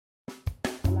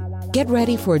Get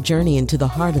ready for a journey into the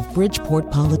heart of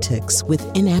Bridgeport politics with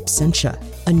In Absentia,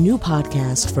 a new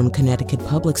podcast from Connecticut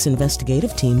Public's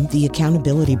investigative team, The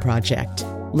Accountability Project.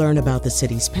 Learn about the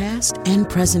city's past and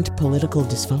present political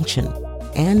dysfunction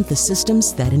and the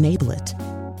systems that enable it.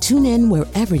 Tune in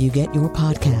wherever you get your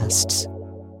podcasts.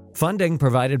 Funding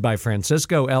provided by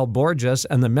Francisco L. Borges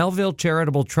and the Melville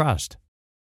Charitable Trust.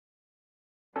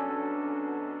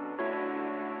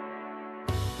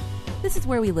 This is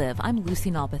Where We Live. I'm Lucy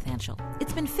Nalpathanchel.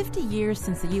 It's been 50 years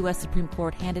since the U.S. Supreme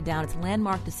Court handed down its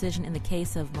landmark decision in the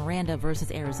case of Miranda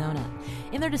versus Arizona.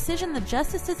 In their decision, the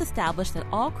justices established that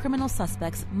all criminal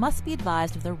suspects must be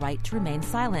advised of their right to remain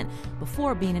silent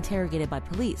before being interrogated by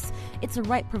police. It's a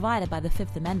right provided by the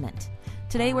Fifth Amendment.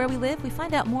 Today, Where We Live, we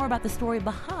find out more about the story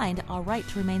behind our right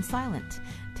to remain silent.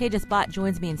 Tejas Bhatt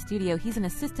joins me in studio. He's an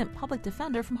assistant public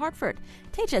defender from Hartford.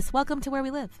 Tejas, welcome to Where We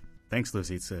Live. Thanks,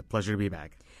 Lucy. It's a pleasure to be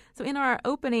back. So in our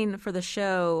opening for the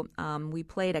show, we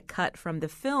played a cut from the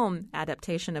film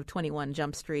adaptation of 21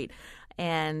 Jump Street.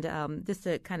 And just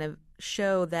to kind of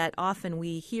show that often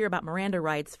we hear about Miranda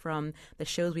rights from the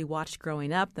shows we watched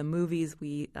growing up, the movies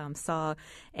we saw.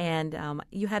 And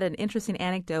you had an interesting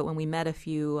anecdote when we met a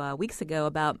few weeks ago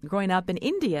about growing up in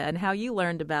India and how you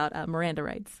learned about Miranda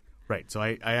rights. Right. So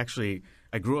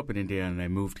I grew up in India and I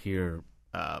moved here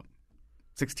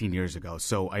 16 years ago.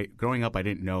 So growing up, I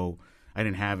didn't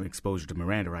have exposure to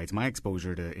Miranda rights. My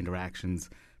exposure to interactions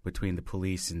between the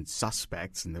police and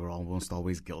suspects, and they were almost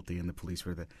always guilty, and the police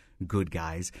were the good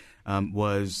guys,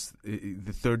 was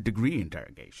the third-degree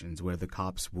interrogations, where the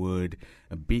cops would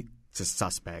beat the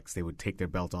suspects. They would take their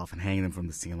belt off and hang them from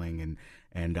the ceiling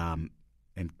and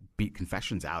beat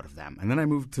confessions out of them. And then I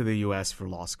moved to the U.S. for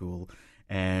law school.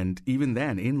 And even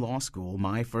then, in law school,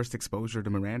 my first exposure to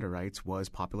Miranda rights was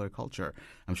popular culture.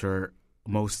 I'm sure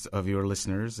most of your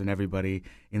listeners and everybody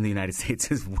in the United States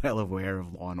is well aware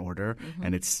of Law and Order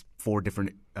and its 4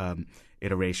 different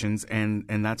iterations. And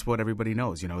that's what everybody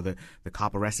knows. You know, the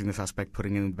cop arresting the suspect,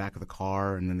 putting him in the back of the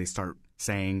car, and then they start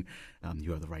saying,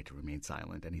 you have the right to remain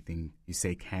silent. Anything you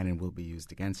say can and will be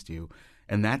used against you.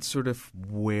 And that's sort of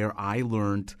where I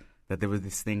learned that there was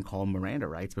this thing called Miranda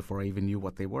rights before I even knew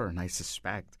what they were. And I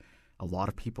suspect a lot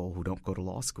of people who don't go to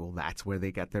law school, that's where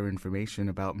they get their information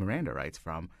about Miranda rights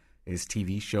from, is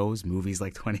TV shows, movies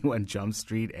like 21 Jump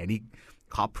Street, any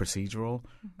cop procedural.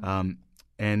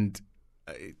 And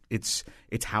it's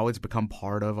how it's become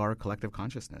part of our collective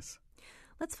consciousness.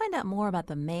 Let's find out more about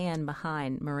the man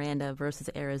behind Miranda versus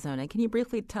Arizona. Can you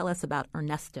briefly tell us about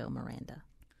Ernesto Miranda?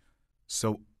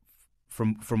 So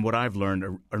From what I've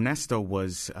learned, Ernesto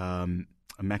was a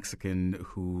Mexican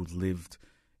who lived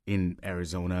in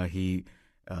Arizona. He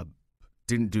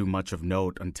didn't do much of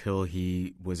note until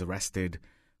he was arrested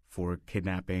for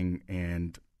kidnapping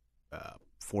and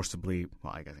forcibly,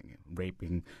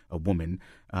 raping a woman.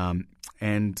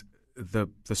 And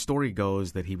the story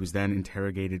goes that he was then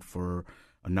interrogated for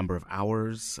a number of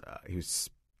hours. He was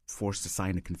forced to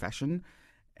sign a confession,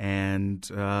 and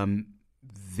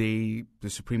the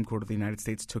Supreme Court of the United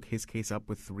States took his case up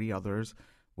with 3 others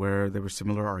where there were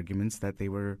similar arguments that they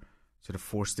were sort of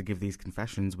forced to give these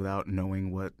confessions without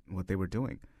knowing what they were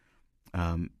doing.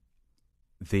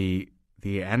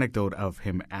 The anecdote of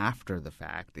him after the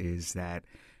fact is that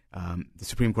the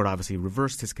Supreme Court obviously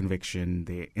reversed his conviction.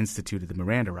 They instituted the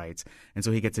Miranda rights, and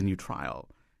so he gets a new trial.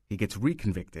 He gets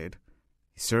reconvicted,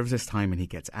 he serves his time, and he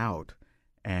gets out.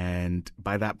 And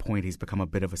by that point, he's become a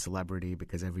bit of a celebrity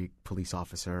because every police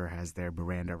officer has their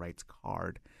Miranda rights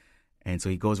card. And so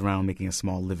he goes around making a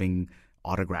small living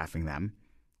autographing them.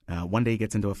 One day he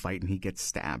gets into a fight and he gets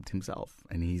stabbed himself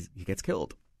and he gets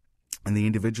killed. And the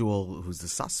individual who's the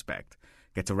suspect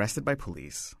gets arrested by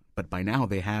police, but by now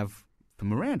they have the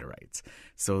Miranda rights.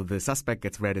 So the suspect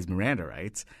gets read his Miranda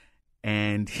rights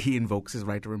and he invokes his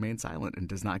right to remain silent and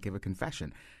does not give a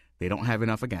confession. They don't have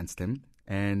enough against him,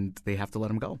 and they have to let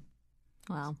him go.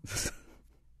 Wow.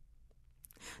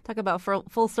 Talk about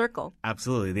full circle.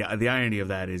 Absolutely. The irony of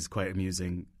that is quite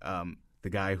amusing. The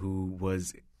guy who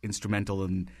was instrumental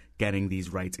in getting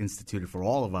these rights instituted for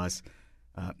all of us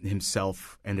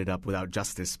himself ended up without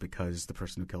justice because the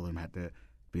person who killed him had to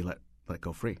be let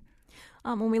go free.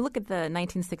 When we look at the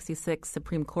 1966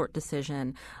 Supreme Court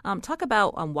decision, talk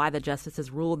about why the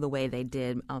justices ruled the way they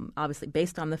did, obviously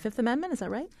based on the Fifth Amendment. Is that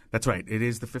right? That's right. It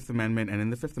is the Fifth Amendment. And in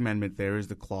the Fifth Amendment, there is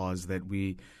the clause that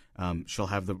we shall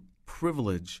have the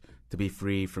privilege to be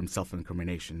free from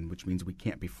self-incrimination, which means we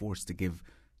can't be forced to give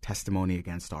testimony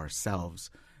against ourselves.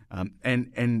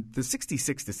 And the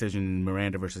 66 decision,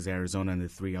 Miranda versus Arizona, and the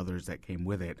 3 others that came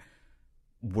with it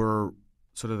were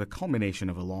sort of the culmination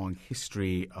of a long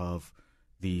history of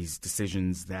these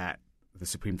decisions that the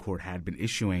Supreme Court had been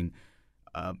issuing,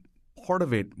 part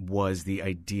of it was the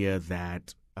idea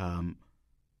that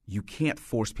you can't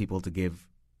force people to give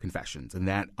confessions, and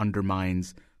that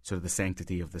undermines sort of the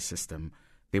sanctity of the system.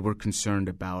 They were concerned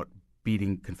about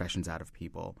beating confessions out of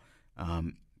people.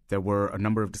 There were a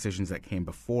number of decisions that came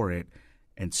before it,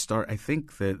 and I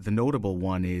think the notable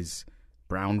one is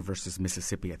Brown versus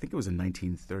Mississippi. I think it was in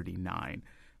 1939,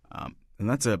 and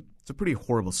it's a pretty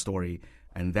horrible story.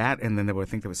 And then there were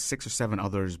 6 or 7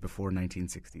 others before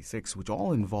 1966, which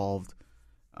all involved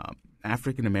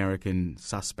African American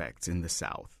suspects in the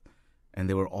South, and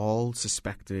they were all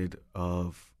suspected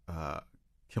of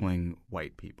killing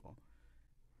white people.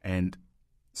 And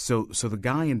so the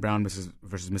guy in Brown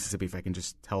versus Mississippi, if I can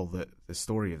just tell the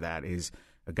story of that, is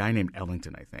a guy named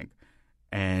Ellington, I think,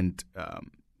 and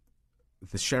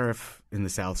the sheriff in the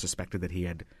South suspected that he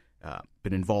had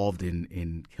been involved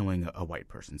in killing a white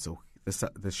person. So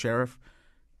the sheriff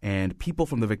and people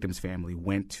from the victim's family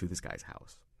went to this guy's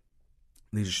house.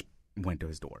 They just went to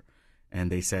his door,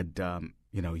 and they said,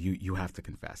 you have to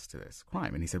confess to this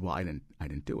crime. And he said, well, I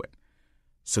didn't do it.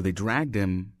 So they dragged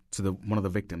him to one of the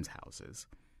victim's houses.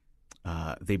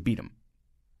 They beat him,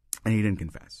 and he didn't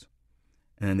confess.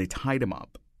 And then they tied him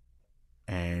up,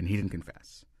 and he didn't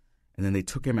confess. And then they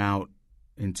took him out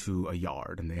into a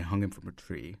yard, and they hung him from a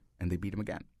tree, and they beat him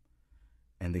again.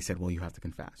 And they said, well, you have to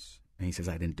confess. And he says,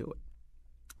 I didn't do it.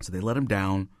 So they let him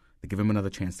down. They give him another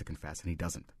chance to confess, and he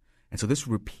doesn't. And so this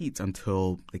repeats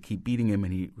until they keep beating him,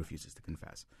 and he refuses to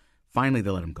confess. Finally, they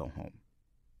let him go home.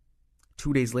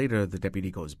 2 days later, the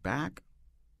deputy goes back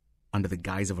under the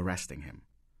guise of arresting him.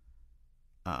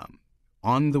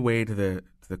 On the way to the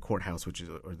courthouse, or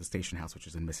the station house, which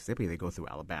is in Mississippi, they go through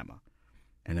Alabama.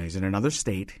 And he's in another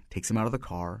state, takes him out of the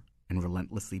car, and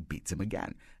relentlessly beats him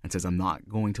again and says, I'm not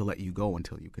going to let you go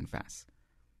until you confess.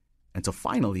 And so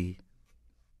finally,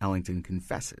 Ellington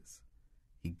confesses.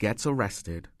 He gets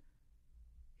arrested.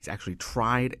 He's actually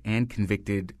tried and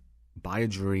convicted by a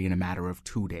jury in a matter of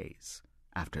 2 days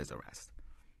after his arrest.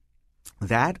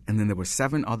 That, and then there were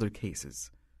 7 other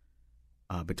cases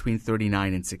between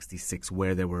 39 and 66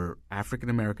 where there were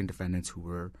African-American defendants who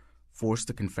were forced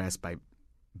to confess by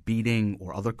beating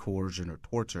or other coercion or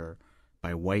torture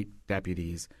by white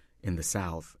deputies in the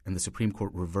South, and the Supreme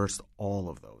Court reversed all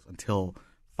of those until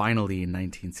finally in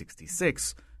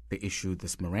 1966 they issued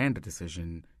this Miranda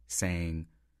decision saying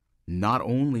not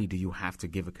only do you have to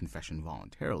give a confession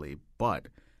voluntarily, but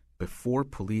before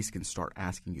police can start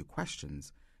asking you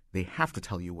questions, they have to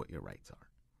tell you what your rights are.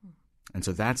 And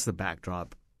so that's the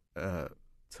backdrop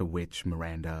to which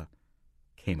Miranda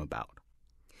came about.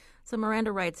 So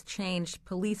Miranda rights changed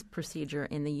police procedure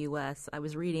in the U.S. I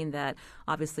was reading that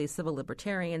obviously civil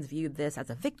libertarians viewed this as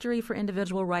a victory for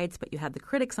individual rights, but you had the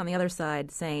critics on the other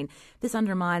side saying this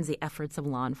undermines the efforts of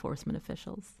law enforcement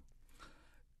officials.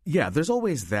 Yeah, there's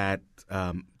always that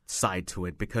side to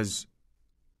it, because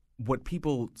what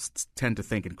people tend to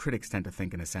think, and critics tend to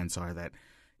think in a sense, are that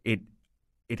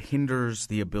it hinders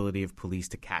the ability of police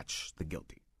to catch the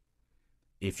guilty.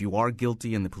 If you are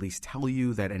guilty and the police tell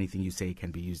you that anything you say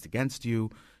can be used against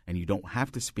you and you don't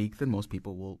have to speak, then most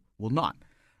people will not.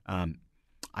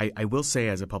 I will say,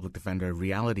 as a public defender,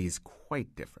 reality is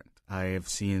quite different. I have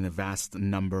seen a vast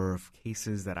number of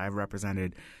cases that I've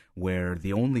represented where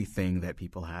the only thing that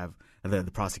people have, the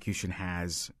prosecution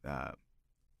has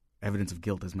evidence of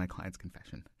guilt is my client's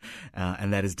confession.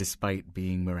 And that is despite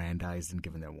being Mirandized and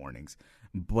given their warnings.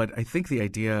 But I think the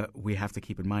idea we have to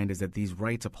keep in mind is that these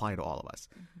rights apply to all of us.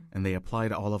 Mm-hmm. And they apply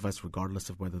to all of us regardless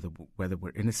of whether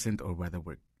we're innocent or whether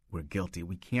we're guilty.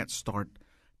 We can't start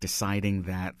deciding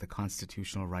that the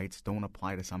constitutional rights don't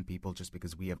apply to some people just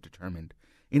because we have determined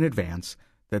in advance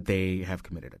that they have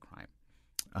committed a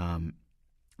crime.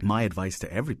 My advice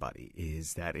to everybody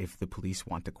is that if the police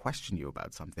want to question you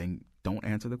about something, don't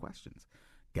answer the questions.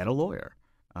 Get a lawyer.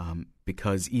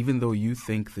 Because even though you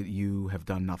think that you have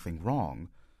done nothing wrong,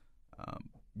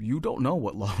 you don't know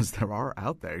what laws there are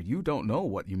out there. You don't know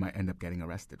what you might end up getting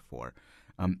arrested for.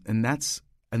 And that's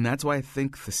why I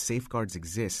think the safeguards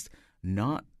exist,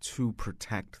 not to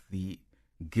protect the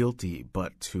guilty,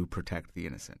 but to protect the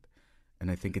innocent. And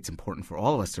I think it's important for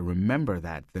all of us to remember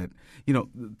that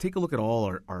take a look at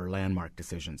all our landmark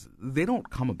decisions. They don't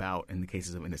come about in the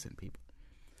cases of innocent people.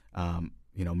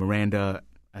 Miranda,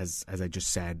 as I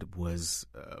just said, was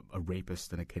a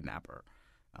rapist and a kidnapper.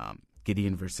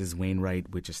 Gideon versus Wainwright,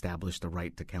 which established a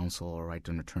right to counsel, a right to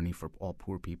an attorney for all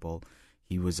poor people.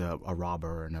 He was a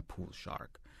robber and a pool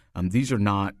shark. These are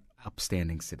not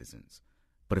upstanding citizens.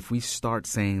 But if we start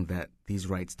saying that these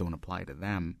rights don't apply to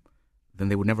them, then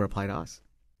they would never apply to us.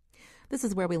 This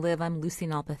is Where We Live. I'm Lucy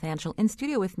Nalpathanchel. In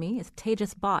studio with me is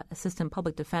Tejas Bhatt, Assistant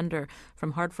Public Defender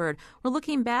from Hartford. We're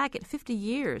looking back at 50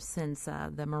 years since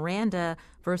the Miranda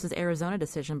versus Arizona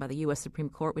decision by the U.S. Supreme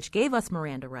Court, which gave us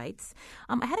Miranda rights.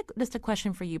 I had just a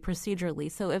question for you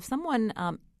procedurally. So if someone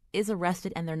is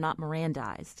arrested and they're not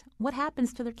Mirandized, what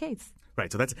happens to their case? Right.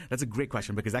 So that's a great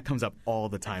question because that comes up all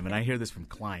the time. And I hear this from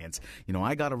clients.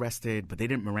 I got arrested, but they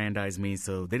didn't Mirandize me,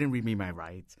 so they didn't read me my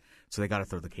rights, so they got to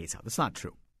throw the case out. That's not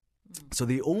true. So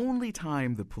the only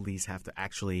time the police have to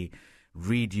actually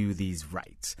read you these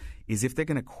rights is if they're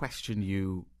going to question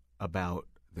you about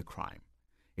the crime,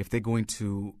 if they're going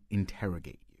to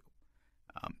interrogate you.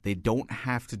 They don't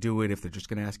have to do it if they're just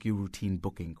going to ask you routine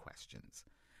booking questions.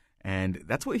 And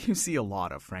that's what you see a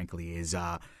lot of, frankly, is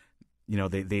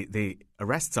they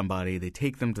arrest somebody, they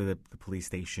take them to the police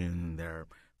station, they're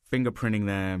fingerprinting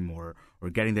them or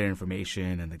getting their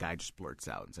information, and the guy just blurts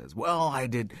out and says, well, I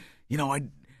did,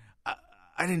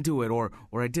 I didn't do it, or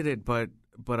I did it, but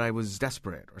I was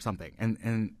desperate or something.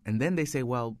 And then they say,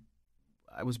 well,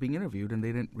 I was being interviewed and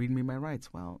they didn't read me my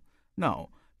rights. Well, no,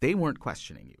 they weren't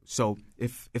questioning you. So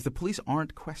if the police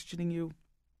aren't questioning you,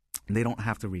 they don't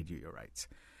have to read you your rights.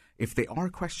 If they are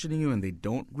questioning you and they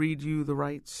don't read you the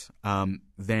rights,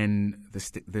 then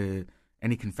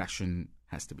any confession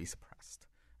has to be suppressed.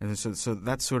 And so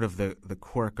that's sort of the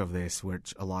quirk of this,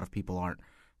 which a lot of people aren't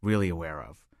really aware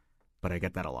of. But I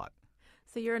get that a lot.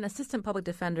 So you're an assistant public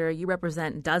defender. You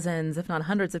represent dozens, if not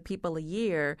hundreds of people a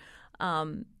year.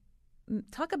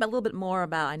 Talk about a little bit more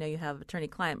about, I know you have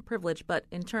attorney-client privilege, but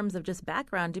in terms of just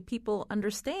background, do people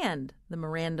understand the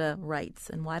Miranda rights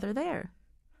and why they're there?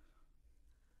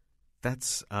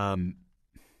 That's I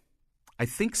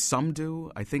think some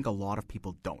do. I think a lot of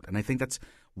people don't. And I think that's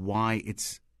why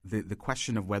it's the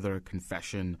question of whether a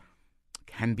confession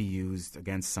can be used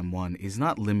against someone is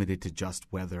not limited to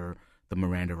just whether the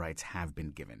Miranda rights have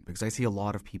been given. Because I see a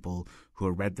lot of people who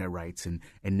have read their rights. And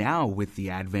now with the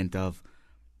advent of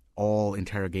all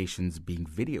interrogations being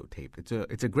videotaped,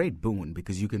 it's a great boon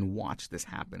because you can watch this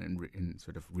happen in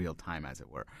sort of real time, as it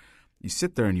were. You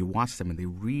sit there and you watch them and they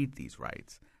read these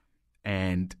rights.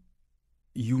 And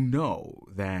you know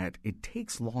that it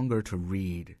takes longer to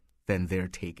read than they're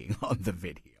taking on the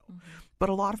video. Mm-hmm. But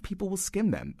a lot of people will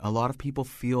skim them. A lot of people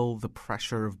feel the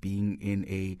pressure of being in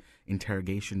a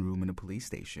interrogation room in a police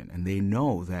station. And they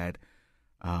know that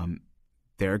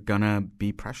they're going to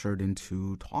be pressured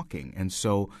into talking. And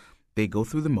so they go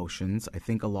through the motions. I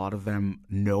think a lot of them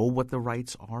know what the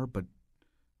rights are, but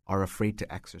are afraid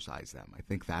to exercise them. I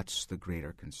think that's the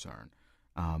greater concern.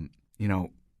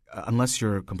 Unless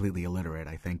you're completely illiterate,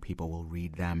 I think people will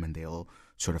read them and they'll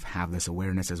sort of have this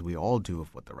awareness, as we all do,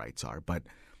 of what the rights are. But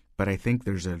I think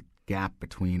there's a gap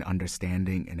between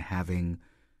understanding and having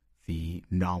the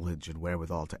knowledge and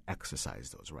wherewithal to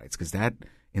exercise those rights. Because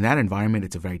in that environment,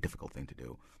 it's a very difficult thing to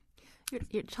do.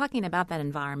 You're talking about that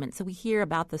environment. So we hear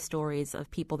about the stories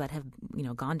of people that have,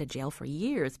 gone to jail for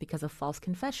years because of false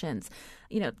confessions.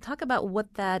 Talk about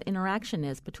what that interaction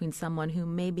is between someone who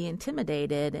may be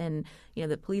intimidated and,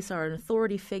 the police are an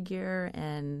authority figure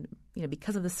and,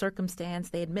 because of the circumstance,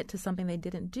 they admit to something they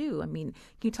didn't do. I mean,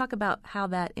 can you talk about how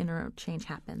that interchange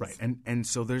happens? Right. And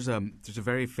so there's a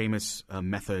very famous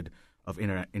method of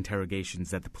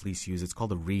interrogations that the police use. It's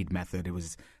called the Reed method.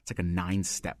 It's like a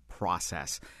 9-step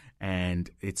process. And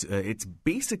it's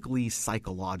basically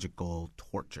psychological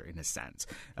torture in a sense.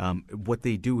 What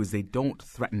they do is they don't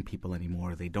threaten people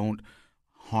anymore. They don't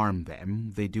harm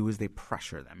them. They do is they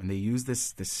pressure them, and they use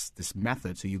this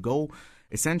method. So you go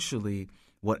essentially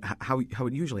how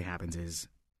it usually happens is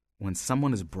when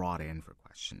someone is brought in for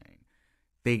questioning,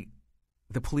 the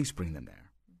police bring them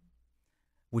there,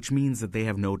 which means that they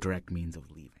have no direct means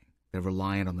of leaving. They're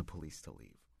reliant on the police to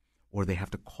leave, or they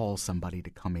have to call somebody to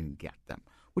come in and get them.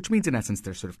 Which means, in essence,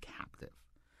 they're sort of captive.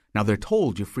 Now, they're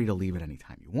told you're free to leave at any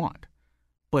time you want.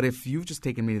 But if you've just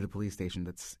taken me to the police station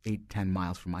that's 8-10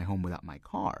 miles from my home without my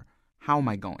car, how am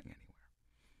I going anywhere?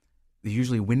 They're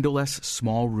usually windowless,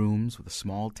 small rooms with a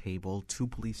small table, 2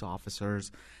 police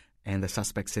officers, and the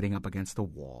suspect sitting up against a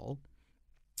wall.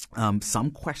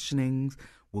 Some questionings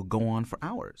will go on for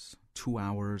hours, 2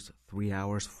 hours, 3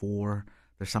 hours, 4.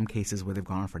 There's some cases where they've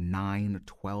gone on for 9 or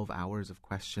 12 hours of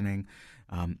questioning.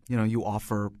 You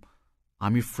offer,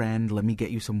 I'm your friend, let me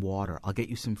get you some water, I'll get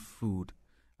you some food.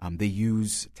 They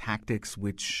use tactics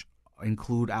which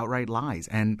include outright lies.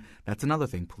 And that's another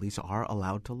thing. Police are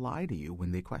allowed to lie to you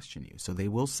when they question you. So they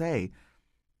will say,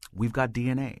 we've got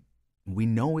DNA. We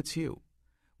know it's you.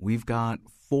 We've got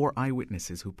 4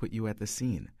 eyewitnesses who put you at the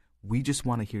scene. We just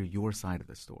want to hear your side of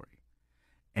the story.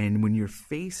 And when you're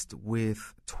faced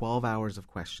with 12 hours of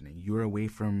questioning, you're away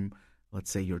from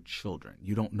let's say your children.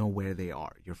 You don't know where they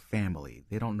are. Your family,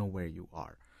 they don't know where you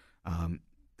are.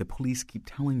 The police keep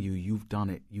telling you, you've done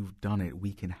it,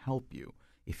 we can help you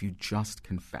if you just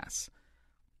confess.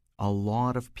 A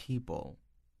lot of people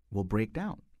will break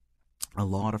down. A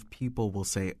lot of people will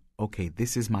say, okay,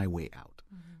 this is my way out.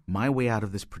 Mm-hmm. My way out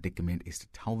of this predicament is to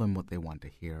tell them what they want to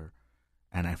hear.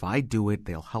 And if I do it,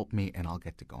 they'll help me and I'll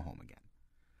get to go home again.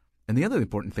 And the other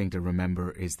important thing to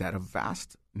remember is that a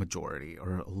vast majority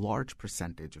or a large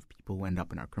percentage of people who end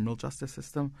up in our criminal justice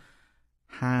system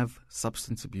have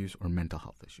substance abuse or mental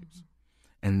health issues.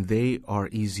 Mm-hmm. And they are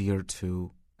easier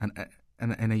to,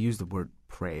 and I use the word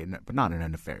prey, but not in a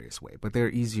nefarious way, but they're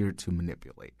easier to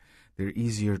manipulate. They're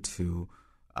easier to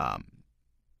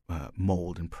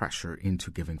mold and pressure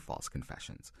into giving false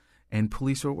confessions. And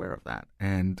police are aware of that.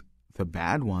 And the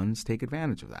bad ones take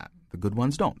advantage of that. The good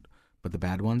ones don't, but the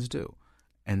bad ones do.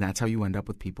 And that's how you end up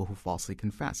with people who falsely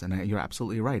confess. And you're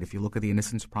absolutely right. If you look at the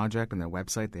Innocence Project on their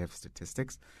website, they have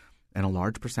statistics, and a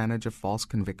large percentage of false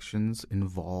convictions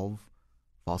involve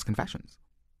false confessions.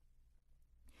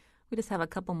 We just have a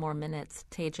couple more minutes,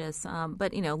 Tejas.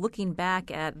 But, looking back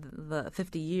at the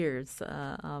 50 years,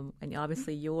 and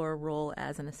obviously your role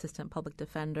as an assistant public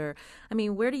defender,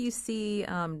 where do you see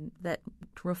that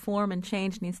reform and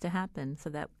change needs to happen so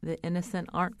that the innocent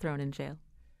aren't thrown in jail?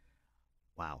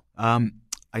 Wow.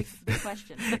 Big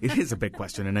question. It is a big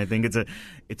question, and I think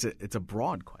it's a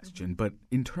broad question. But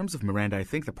in terms of Miranda, I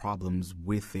think the problems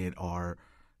with it are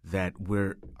that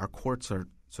our courts are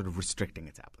sort of restricting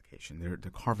its application. They're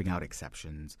carving out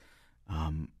exceptions.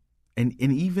 And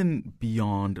even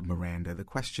beyond Miranda, the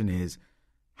question is,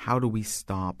 how do we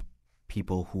stop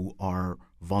people who are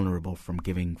vulnerable from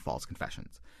giving false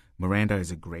confessions? Miranda is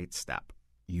a great step.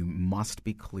 You must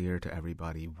be clear to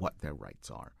everybody what their rights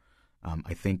are.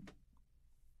 I think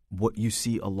what you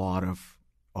see a lot of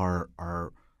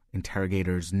are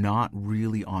interrogators not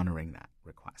really honoring that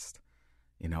request.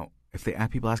 If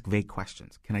people ask vague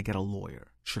questions, can I get a lawyer?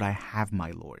 Should I have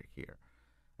my lawyer here?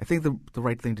 I think the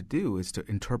right thing to do is to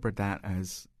interpret that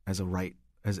as a right,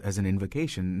 as an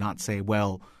invocation, not say,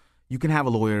 well, you can have a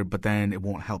lawyer, but then it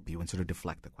won't help you, and sort of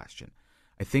deflect the question.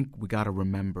 I think we got to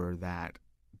remember that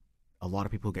a lot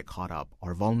of people who get caught up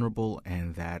are vulnerable,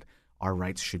 and that our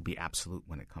rights should be absolute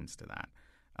when it comes to that.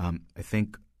 I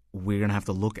think we're going to have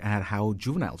to look at how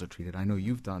juveniles are treated. I know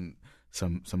you've done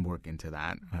some work into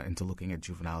that, into looking at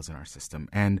juveniles in our system.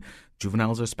 And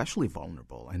juveniles are especially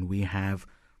vulnerable. And we have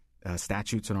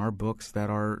statutes in our books that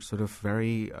are sort of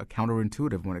very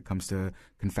counterintuitive when it comes to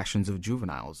confessions of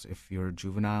juveniles. If you're a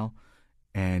juvenile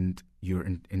and you're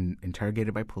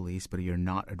interrogated by police, but you're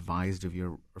not advised of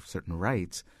certain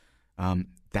rights,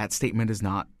 that statement is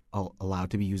not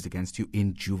allowed to be used against you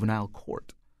in juvenile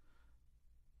court.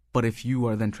 But if you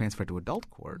are then transferred to adult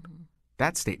court,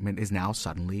 that statement is now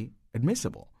suddenly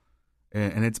admissible.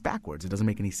 And it's backwards. It doesn't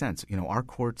make any sense. Our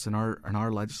courts and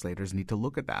our legislators need to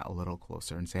look at that a little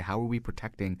closer and say, how are we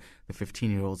protecting the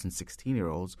 15-year-olds and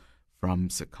 16-year-olds from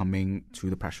succumbing to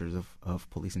the pressures of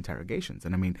police interrogations?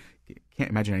 And you can't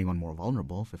imagine anyone more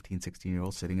vulnerable, 15,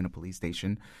 16-year-olds sitting in a police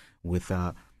station with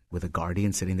a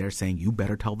guardian sitting there saying, you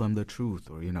better tell them the truth,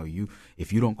 or,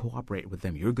 if you don't cooperate with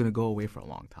them, you're going to go away for a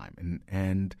long time.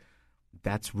 And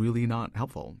that's really not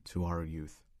helpful to our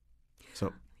youth.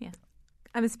 So, yeah.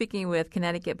 I'm speaking with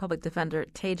Connecticut Public Defender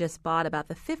Tejas Bhatt about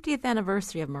the 50th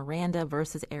anniversary of Miranda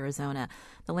versus Arizona.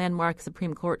 The landmark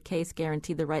Supreme Court case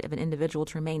guaranteed the right of an individual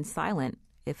to remain silent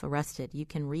if arrested. You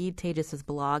can read Tejas's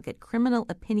blog at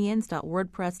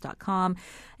criminalopinions.wordpress.com,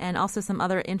 and also some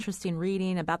other interesting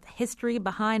reading about the history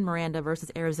behind Miranda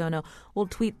versus Arizona. We'll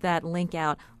tweet that link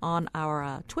out on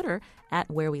our Twitter at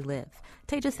Where We Live.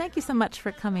 Tejas, thank you so much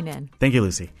for coming in. Thank you,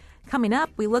 Lucy. Coming up,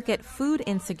 we look at food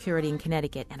insecurity in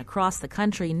Connecticut and across the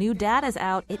country. New data's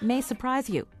out. It may surprise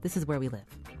you. This is Where We Live.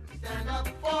 Stand up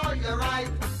for your right.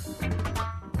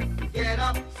 Get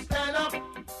up, stand up.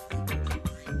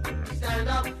 Stand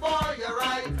up for your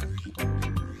right.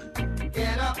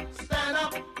 Get up, stand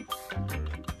up.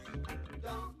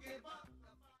 Don't give up.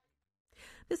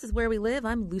 This is Where We Live.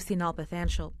 I'm Lucy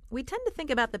Nalpathanchel. We tend to think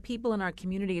about the people in our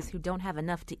communities who don't have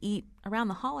enough to eat around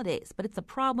the holidays, but it's a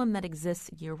problem that exists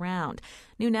year-round.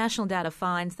 New national data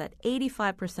finds that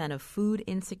 85% of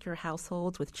food-insecure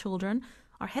households with children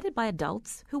are headed by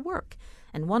adults who work,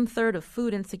 and 1/3 of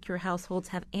food-insecure households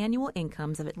have annual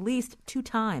incomes of at least 2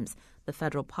 times the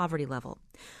federal poverty level.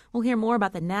 We'll hear more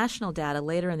about the national data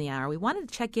later in the hour. We wanted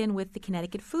to check in with the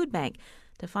Connecticut Food Bank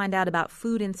to find out about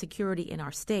food insecurity in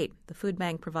our state. The food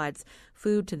bank provides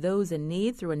food to those in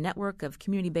need through a network of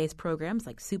community-based programs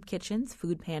like soup kitchens,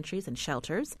 food pantries, and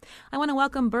shelters. I want to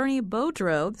welcome Bernie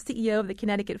Boudreau, the CEO of the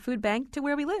Connecticut Food Bank, to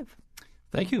Where We Live.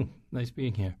 Thank you. Nice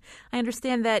being here. I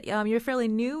understand that you're fairly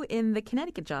new in the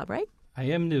Connecticut job, right? I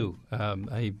am new.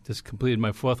 I just completed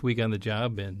my 4th week on the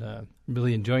job, and I'm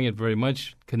really enjoying it very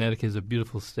much. Connecticut is a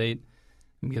beautiful state.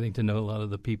 I'm getting to know a lot of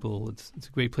the people. It's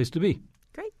a great place to be.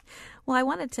 Great. Well, I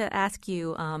wanted to ask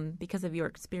you, because of your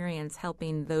experience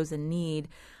helping those in need,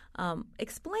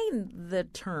 explain the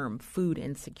term food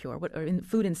insecure,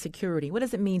 food insecurity. What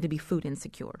does it mean to be food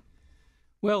insecure?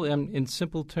 Well, in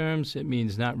simple terms, it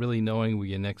means not really knowing where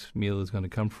your next meal is going to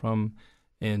come from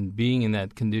and being in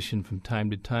that condition from time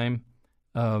to time.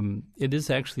 It is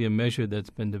actually a measure that's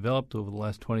been developed over the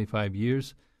last 25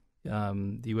 years.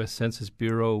 The U.S. Census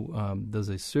Bureau does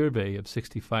a survey of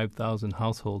 65,000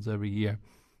 households every year,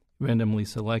 randomly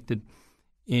selected,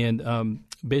 and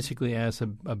basically asks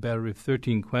a battery of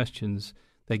 13 questions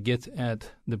that gets at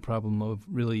the problem of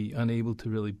really unable to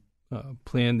really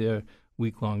plan their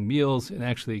week-long meals and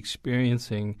actually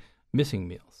experiencing missing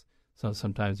meals. So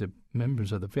sometimes there are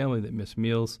members of the family that miss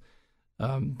meals.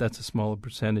 That's a smaller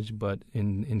percentage, but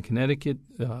in Connecticut,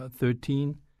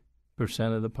 13%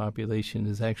 of the population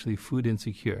is actually food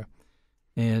insecure.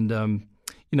 And,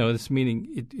 this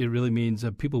meaning, it really means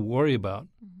people worry about,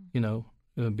 being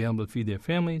able to feed their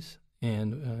families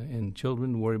and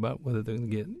children worry about whether they're going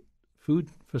to get food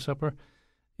for supper.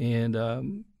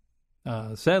 And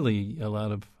sadly, a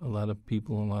lot of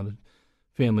people and a lot of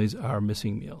families are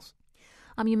missing meals.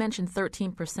 You mentioned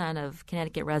 13% of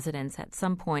Connecticut residents at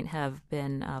some point have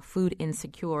been food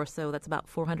insecure, so that's about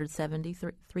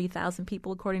 473,000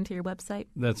 people, according to your website?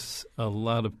 That's a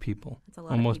lot of people. That's a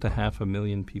lot Almost of people.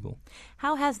 500,000 people.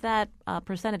 How has that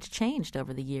percentage changed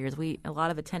over the years? A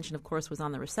lot of attention, of course, was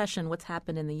on the recession. What's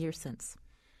happened in the years since?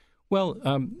 Well,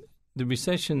 the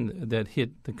recession that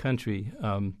hit the country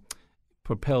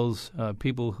propels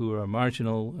people who are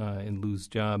marginal and lose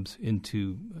jobs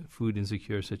into food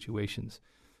insecure situations.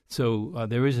 So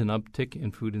there is an uptick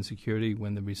in food insecurity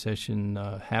when the recession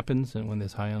happens and when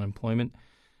there's high unemployment.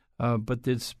 But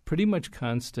it's pretty much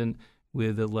constant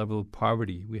with the level of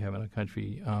poverty we have in our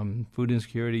country. Food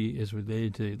insecurity is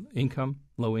related to income,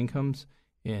 low incomes,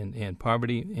 and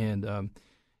poverty. And,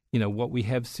 what we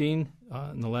have seen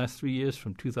in the last 3 years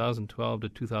from 2012 to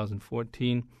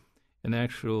 2014, an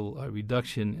actual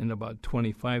reduction in about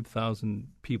 25,000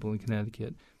 people in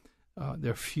Connecticut.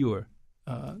 There are fewer.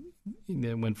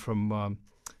 They went from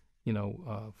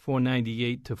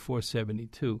 498 to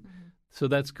 472. Mm-hmm. So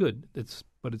that's good.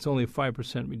 But it's only a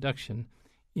 5% reduction.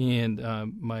 And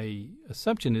my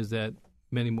assumption is that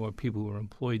many more people were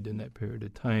employed in that period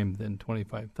of time than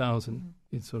 25,000. Mm-hmm.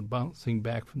 It's sort of bouncing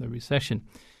back from the recession.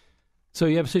 So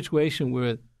you have a situation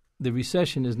where the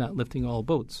recession is not lifting all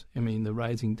boats. I mean, the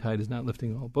rising tide is not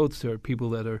lifting all boats. There are people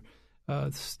that are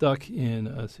stuck in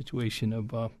a situation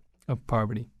of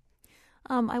poverty.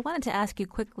 I wanted to ask you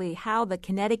quickly how the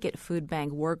Connecticut Food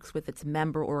Bank works with its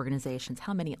member organizations.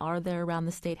 How many are there around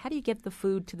the state? How do you get the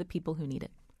food to the people who need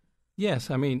it? Yes,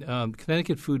 I mean,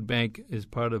 Connecticut Food Bank is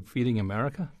part of Feeding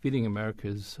America. Feeding America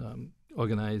is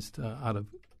organized out of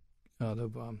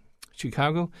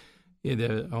Chicago.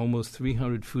 There are almost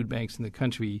 300 food banks in the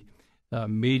country.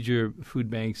 Major food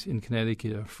banks in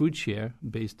Connecticut are Food Share,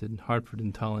 based in Hartford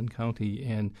and Tolland County,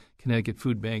 and Connecticut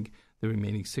Food Bank, the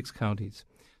remaining 6 counties.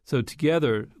 So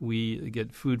together, we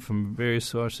get food from various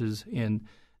sources and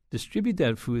distribute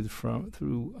that food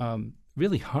through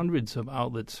really hundreds of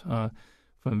outlets,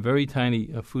 from very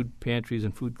tiny food pantries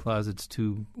and food closets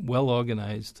to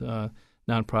well-organized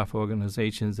nonprofit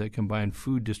organizations that combine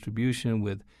food distribution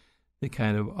with the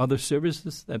kind of other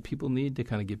services that people need to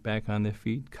kind of get back on their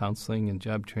feet, counseling and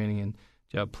job training and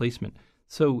job placement.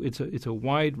 So it's a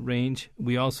wide range.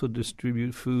 We also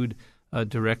distribute food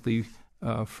directly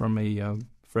from a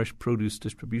fresh produce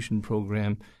distribution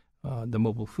program, the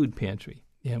Mobile Food Pantry.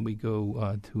 And we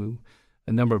go to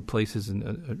a number of places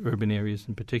in urban areas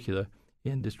in particular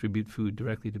and distribute food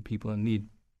directly to people in need.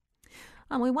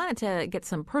 We wanted to get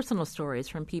some personal stories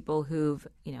from people who've,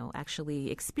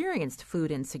 actually experienced food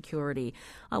insecurity.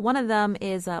 One of them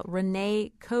is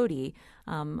Renee Cody.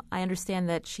 I understand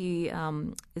that she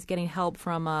is getting help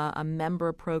from a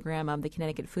member program of the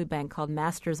Connecticut Food Bank called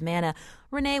Masters Manna.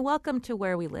 Renee, welcome to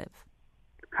Where We Live.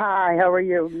 Hi, how are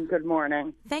you? Good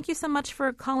morning. Thank you so much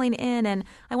for calling in. And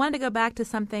I wanted to go back to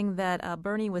something that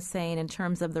Bernie was saying in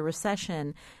terms of the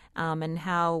recession. And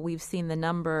how we've seen the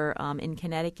number in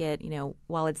Connecticut,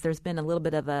 while there's been a little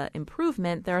bit of an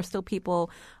improvement, there are still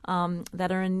people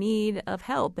that are in need of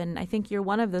help. And I think you're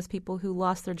one of those people who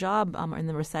lost their job in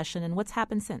the recession. And what's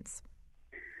happened since?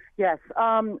 Yes,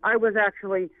 I was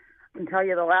actually, I can tell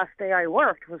you the last day I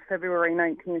worked was February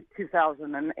 19th,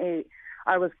 2008.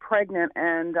 I was pregnant,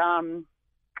 and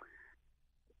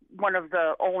one of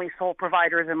the only sole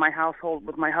providers in my household,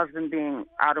 with my husband being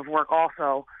out of work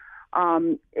also.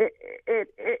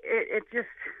 It just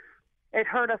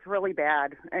hurt us really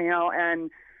bad, and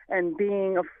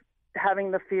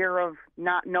having the fear of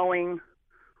not knowing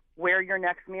where your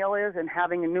next meal is, and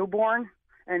having a newborn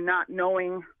and not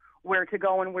knowing where to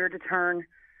go and where to turn.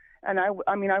 And I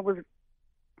was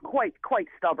quite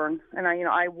stubborn, and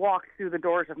I walked through the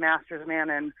doors of Master's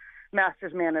Manna, and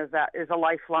Master's Manna is a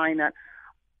lifeline that,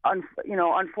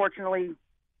 unfortunately,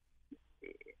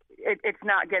 it's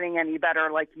not getting any better,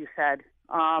 like you said.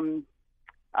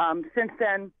 Since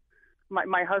then,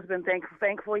 my husband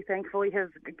thankfully has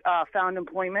found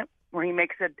employment where he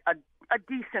makes a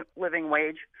decent living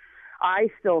wage. I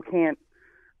still can't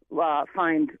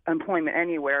find employment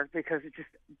anywhere because it's just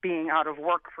being out of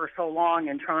work for so long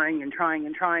and trying,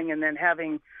 and then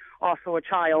having also a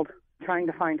child, trying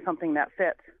to find something that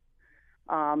fits.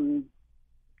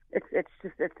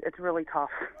 It's really tough.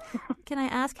 Can I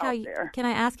ask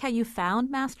how you found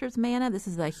Master's Manna? This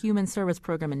is a human service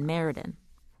program in Meriden.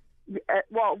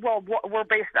 Well, we're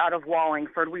based out of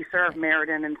Wallingford. We serve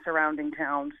Meriden and surrounding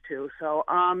towns too. So,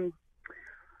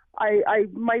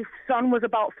 my son was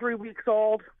about 3 weeks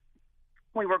old.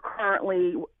 We're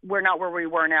not where we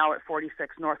were now at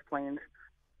 46 North Plains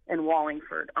in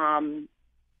Wallingford.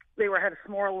 They had a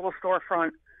small little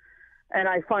storefront, and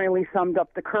I finally summed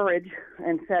up the courage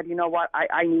and said, you know what,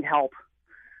 I need help.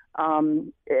 As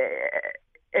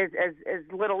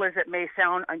little as it may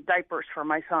sound, diapers for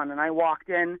my son. And I walked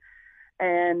in,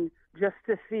 and just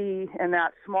to see in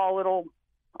that small little,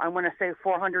 I want to say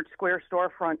 400 square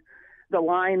storefront, the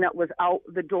line that was out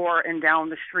the door and down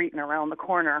the street and around the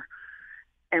corner.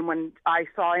 And when I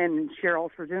saw in, Cheryl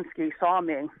Serdzinski saw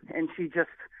me, and she just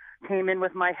came in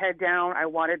with my head down. I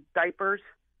wanted diapers,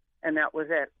 and that was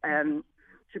it. And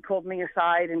she pulled me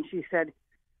aside, and she said,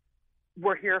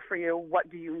 "We're here for you. What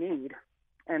do you need?"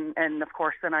 And of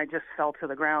course, then I just fell to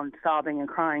the ground, sobbing and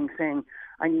crying, saying,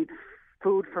 "I need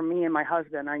food for me and my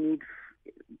husband. I need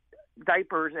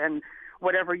diapers and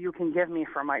whatever you can give me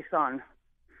for my son."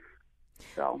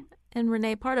 So. And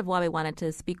Renee, part of why we wanted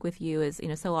to speak with you is,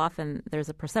 so often there's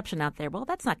a perception out there, well,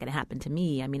 that's not going to happen to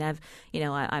me. I mean,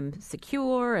 I'm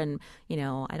secure, and I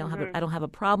don't have a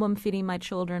problem feeding my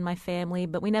children, my family.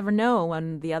 But we never know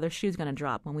when the other shoe's going to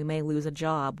drop, when we may lose a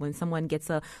job, when someone gets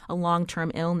a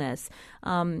long-term illness.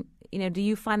 Do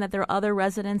you find that there are other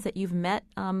residents that you've met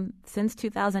since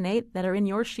 2008 that are in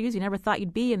your shoes? You never thought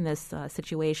you'd be in this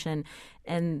situation,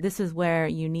 and this is where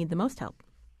you need the most help.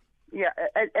 Yeah,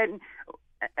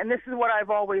 and this is what I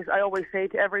always say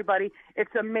to everybody.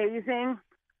 It's amazing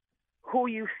who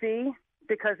you see,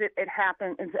 because it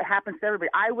happens to everybody.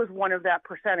 I was one of that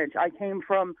percentage. I came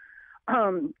from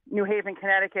New Haven,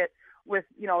 Connecticut, with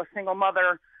a single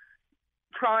mother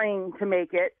trying to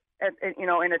make it in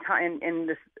a time in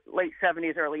the late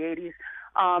 70s, early 80s,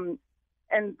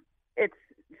 and it's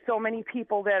so many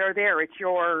people that are there. It's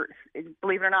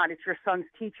believe it or not, it's your son's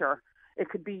teacher. It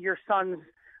could be your son's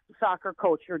soccer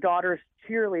coach, your daughter's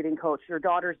cheerleading coach, your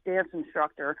daughter's dance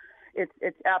instructor.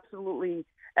 It's absolutely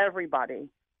everybody.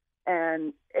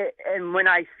 And when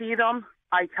I see them,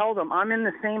 I tell them I'm in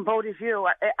the same boat as you.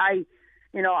 I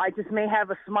just may have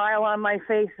a smile on my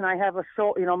face, and I have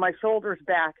my shoulders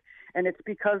back, and it's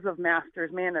because of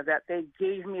Master's Manna that they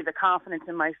gave me the confidence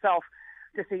in myself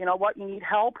to say, you know what, you need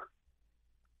help.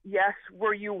 Yes,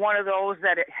 were you one of those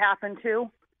that it happened to?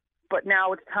 But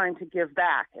now it's time to give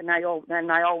back. And I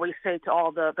always say to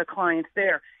all the clients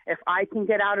there, if I can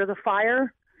get out of the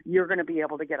fire, you're going to be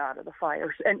able to get out of the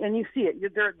fire. And you see it.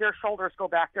 Their shoulders go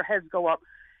back, their heads go up,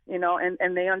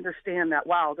 and they understand that,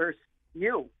 wow, there's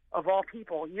you, of all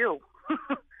people, you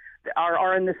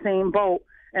are in the same boat.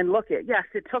 And look, yes,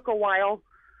 it took a while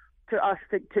to us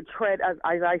to tread, as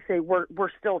I say, we're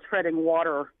still treading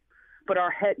water, but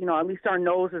our head, at least our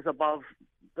nose is above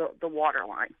the water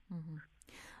line. Mm-hmm.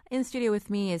 In studio with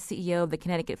me is CEO of the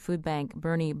Connecticut Food Bank,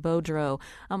 Bernie Boudreau.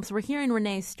 So we're hearing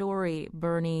Renee's story.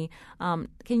 Bernie,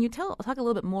 can you talk a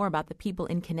little bit more about the people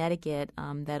in Connecticut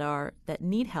that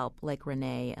need help, like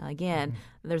Renee? Again,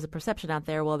 there's a perception out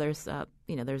there. Well, there's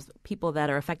people that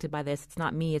are affected by this. It's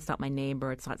not me. It's not my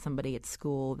neighbor. It's not somebody at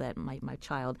school that my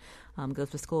child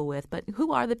goes to school with. But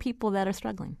who are the people that are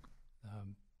struggling?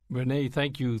 Renee,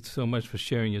 thank you so much for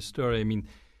sharing your story. I mean,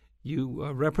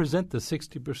 you represent the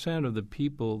 60% of the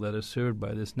people that are served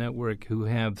by this network who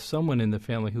have someone in the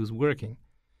family who's working.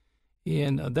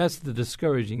 And that's the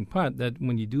discouraging part, that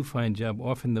when you do find a job,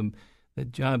 often the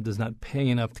job does not pay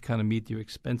enough to kind of meet your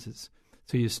expenses.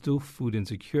 So you're still food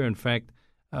insecure. In fact,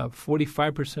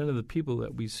 45% of the people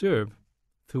that we serve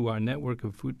through our network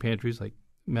of food pantries like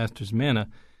Master's Manna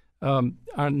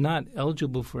are not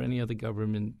eligible for any other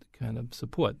government kind of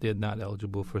support. They're not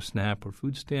eligible for SNAP or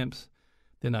food stamps.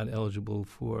 They're not eligible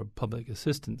for public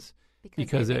assistance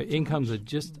because their incomes are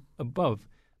just above.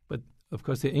 But, of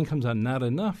course, their incomes are not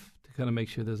enough to kind of make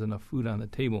sure there's enough food on the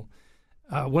table.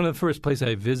 One of the first places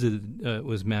I visited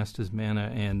was Master's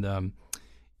Manor, and,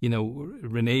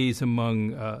 Renee's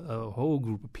among a whole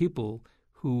group of people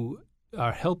who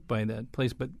are helped by that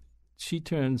place, but she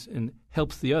turns and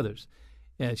helps the others.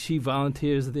 She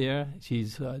volunteers there.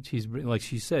 She's like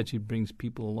she said, she brings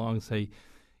people along and say,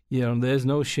 there's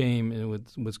no shame in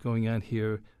what's going on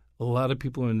here. A lot of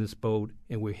people are in this boat,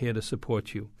 and we're here to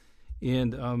support you.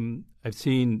 And I've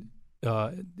seen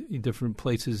different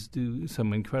places do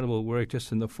some incredible work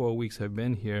just in the 4 weeks I've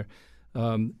been here.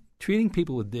 Treating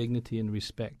people with dignity and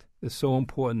respect is so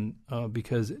important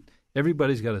because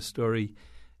everybody's got a story,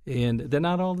 and they're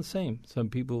not all the same. Some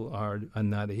people are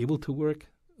not able to work,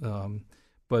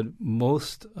 but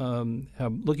most are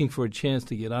looking for a chance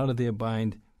to get out of their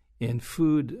bind, and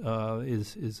food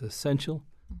is essential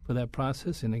for that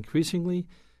process. And increasingly,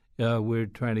 we're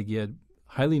trying to get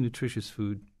highly nutritious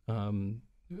food,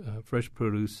 fresh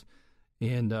produce,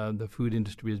 and the food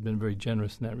industry has been very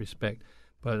generous in that respect.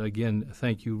 But again,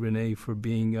 thank you, Renee, for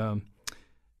being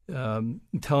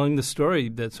telling the story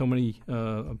that so many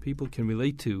people can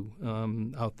relate to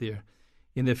out there.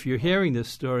 And if you're hearing this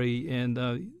story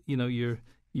and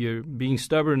you're being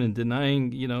stubborn and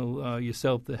denying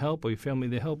yourself the help or your family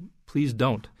the help, please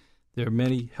don't. There are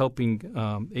many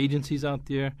helping agencies out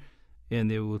there, and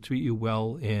they will treat you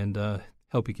well and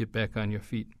help you get back on your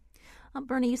feet.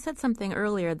 Bernie, you said something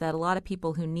earlier that a lot of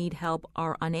people who need help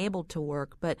are unable to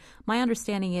work, but my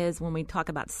understanding is when we talk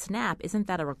about SNAP, isn't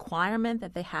that a requirement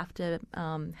that they have to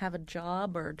have a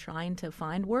job or trying to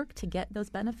find work to get those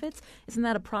benefits? Isn't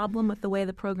that a problem with the way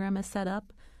the program is set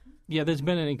up? Yeah, there's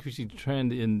been an increasing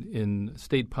trend in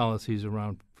state policies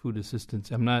around food assistance.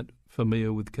 I'm not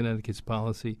familiar with Connecticut's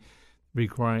policy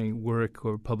requiring work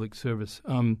or public service.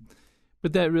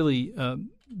 But that really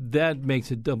that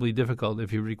makes it doubly difficult.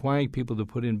 If you're requiring people to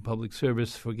put in public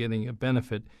service for getting a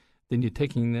benefit, then you're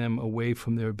taking them away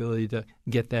from their ability to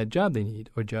get that job they need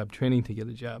or job training to get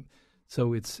a job.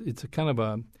 So it's a kind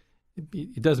of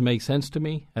it doesn't make sense to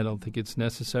me. I don't think it's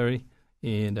necessary,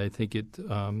 and I think it's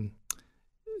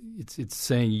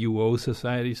saying you owe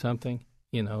society something,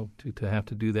 to have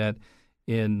to do that.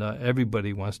 And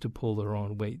everybody wants to pull their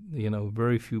own weight.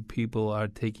 Very few people are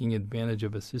taking advantage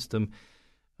of a system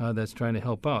that's trying to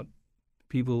help out.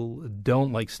 People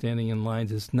don't like standing in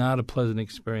lines. It's not a pleasant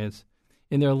experience.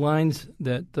 And there are lines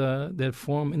that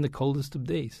form in the coldest of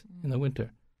days in the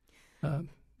winter.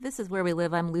 This is Where We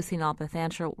Live. I'm Lucy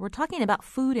Nalpathanchel. We're talking about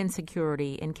food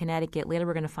insecurity in Connecticut. Later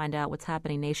we're going to find out what's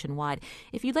happening nationwide.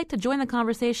 If you'd like to join the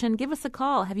conversation, give us a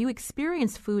call. Have you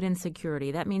experienced food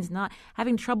insecurity? That means not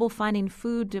having trouble finding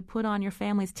food to put on your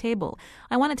family's table.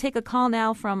 I want to take a call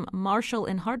now from Marshall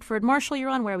in Hartford. Marshall, you're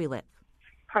on Where We Live.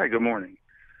 Hi, good morning.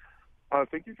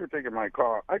 Thank you for taking my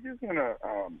call. I just want to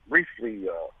briefly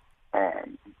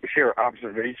share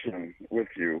observation with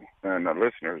you and the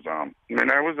listeners.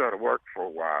 When I was out of work for a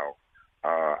while,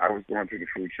 I was going through the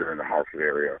food share in the Hartford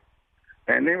area,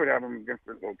 and they would have them in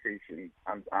different locations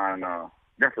on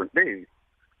different days.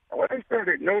 And what I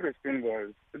started noticing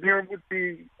was there would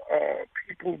be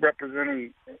people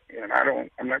representing, and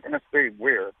I'm not going to say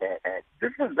where, but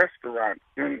different restaurants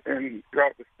in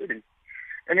throughout the city.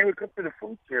 And they would come to the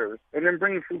food shares and then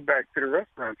bring the food back to the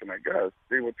restaurants, and I guess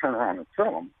they would turn around and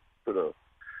sell them to the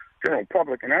general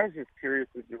public. And I was just curious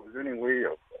if there was any way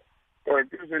of, or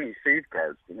if there's any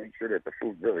safeguards to make sure that the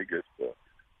food really gets to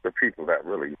the people that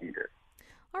really need it.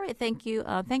 All right, thank you.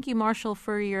 Thank you, Marshall,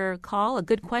 for your call. A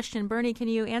good question. Bernie, can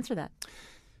you answer that?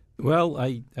 Well,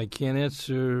 I can't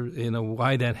answer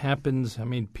why that happens. I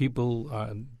mean, people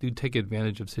do take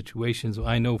advantage of situations.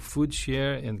 I know Food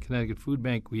Share and Connecticut Food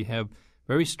Bank, we have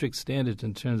very strict standards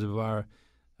in terms of our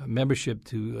membership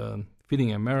to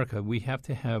Feeding America. We have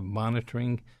to have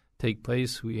monitoring take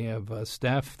place. We have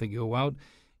staff that go out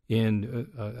and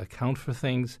account for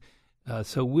things.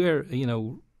 So we're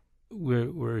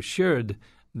assured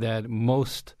that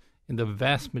in the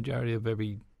vast majority of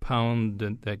every pound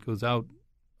that goes out,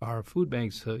 our food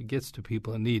banks gets to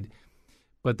people in need.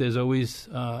 But there's always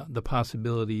the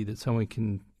possibility that someone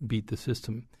can beat the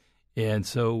system. And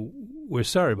so we're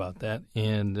sorry about that.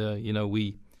 And,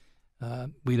 we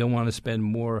don't want to spend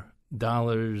more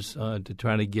dollars to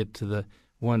try to get to the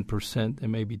 1% that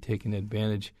may be taking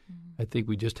advantage. Mm-hmm. I think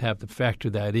we just have to factor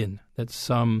that in, that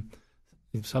some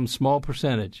small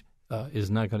percentage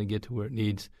is not going to get to where it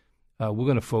needs. We're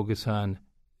going to focus on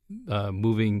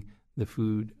moving the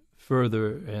food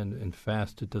further and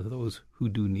faster to those who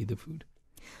do need the food.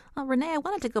 Renee, I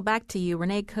wanted to go back to you.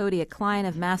 Renee Cody, a client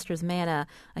of Masters Manna,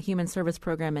 a human service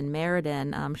program in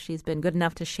Meriden. She's been good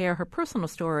enough to share her personal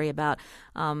story about,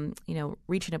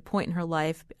 reaching a point in her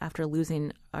life after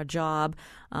losing a job.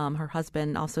 Her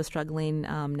husband also struggling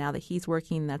now that he's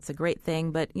working. That's a great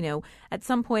thing. But, at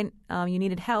some point you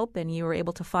needed help, and you were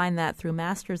able to find that through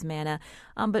Masters Manna.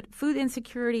 But food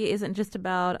insecurity isn't just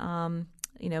about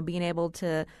being able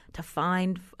to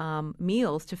find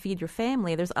meals to feed your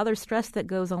family. There's other stress that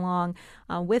goes along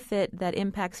with it that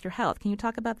impacts your health. Can you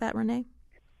talk about that, Renee?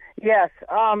 Yes.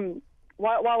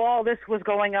 While all this was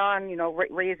going on,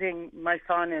 raising my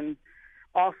son and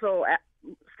also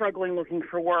struggling looking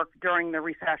for work during the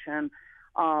recession,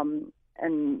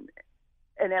 and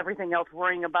everything else,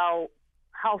 worrying about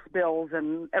house bills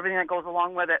and everything that goes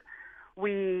along with it,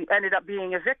 we ended up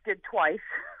being evicted twice,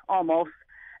 almost.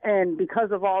 And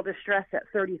because of all the stress at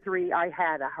 33, I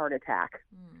had a heart attack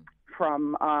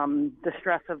from the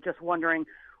stress of just wondering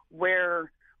where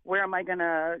am I going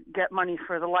to get money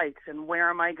for the lights, and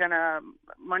where am I going to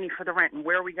money for the rent, and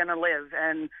where are we going to live,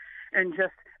 and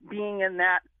just being in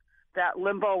that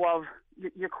limbo of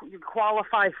you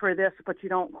qualify for this, but you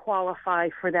don't qualify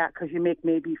for that because you make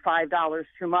maybe $5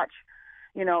 too much,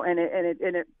 and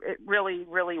it really,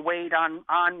 really weighed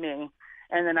on me.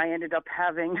 And then I ended up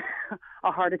having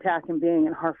a heart attack and being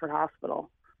in Hartford Hospital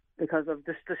because of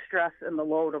the stress and the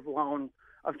load of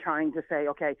trying to say,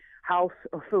 okay, house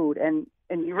or food. And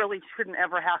you really shouldn't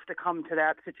ever have to come to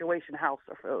that situation, house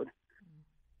or food.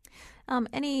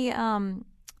 Any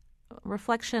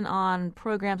reflection on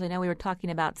programs? I know we were talking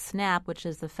about SNAP, which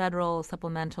is the Federal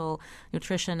Supplemental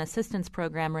Nutrition Assistance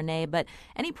Program, Renee, but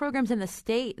any programs in the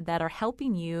state that are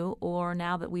helping you, or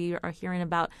now that we are hearing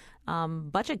about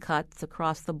budget cuts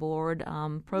across the board,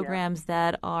 programs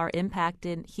that are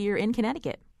impacted here in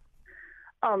Connecticut?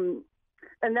 And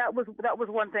that was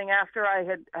one thing. After I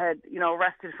had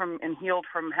rested from and healed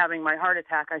from having my heart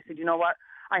attack, I said, you know what,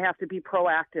 I have to be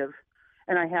proactive,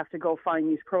 and I have to go find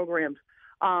these programs.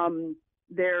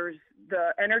 There's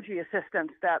the energy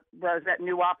assistance that was at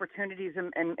New Opportunities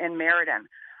in Meriden.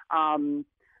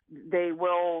 They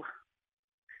will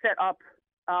set up,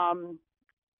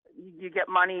 you get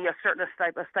money, a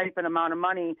stipend amount of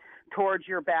money towards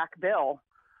your back bill,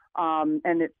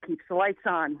 and it keeps the lights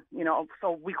on,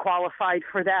 so we qualified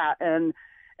for that. And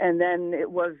then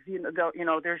it was,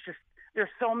 there's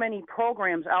so many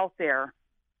programs out there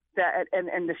that,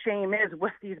 and the shame is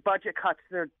with these budget cuts,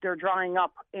 they're drying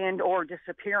up and or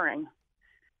disappearing.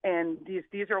 And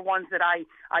these are ones that I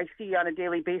see on a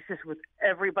daily basis with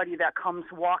everybody that comes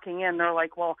walking in. They're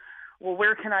like, well,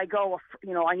 where can I go?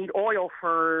 I need oil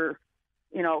for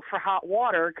hot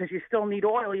water, because you still need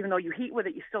oil, even though you heat with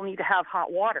it, you still need to have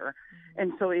hot water. Mm-hmm.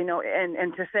 And so,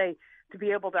 and to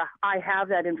be able to, I have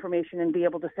that information and be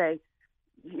able to say,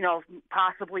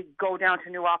 possibly go down to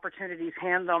New Opportunities,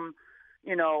 hand them,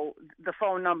 the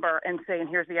phone number and say, and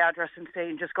here's the address, and say,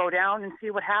 and just go down and see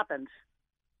what happens.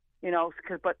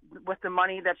 But with the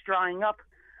money that's drying up,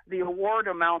 the award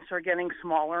amounts are getting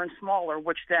smaller and smaller,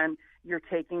 which then you're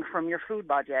taking from your food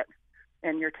budget,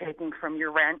 and you're taking from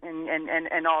your rent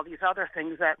and all these other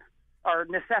things that are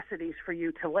necessities for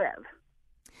you to live.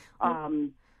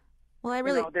 Well, I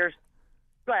really...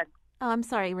 Go ahead. Oh, I'm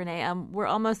sorry, Renee. We're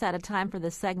almost out of time for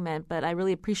this segment, but I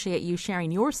really appreciate you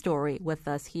sharing your story with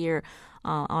us here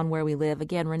on Where We Live.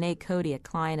 Again, Renee Cody, a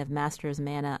client of Masters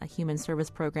Manna, a human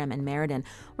service program in Meriden.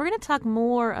 We're going to talk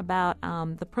more about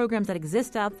the programs that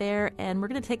exist out there, and we're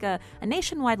going to take a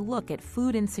nationwide look at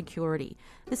food insecurity.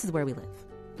 This is Where We Live.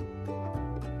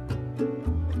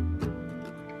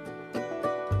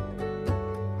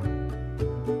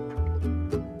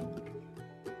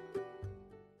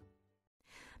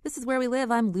 This is Where We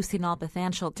Live. I'm Lucy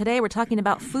Nalpathanchel. Today we're talking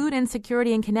about food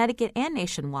insecurity in Connecticut and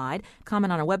nationwide.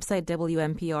 Comment on our website,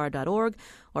 WNPR.org,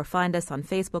 or find us on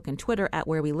Facebook and Twitter at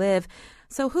Where We Live.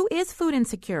 So who is food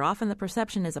insecure? Often the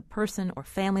perception is a person or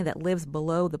family that lives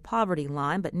below the poverty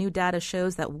line, but new data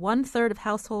shows that 1/3 of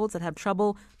households that have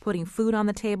trouble putting food on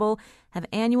the table have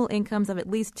annual incomes of at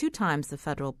least 2 times the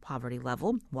federal poverty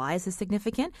level. Why is this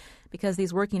significant? Because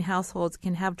these working households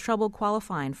can have trouble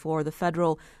qualifying for the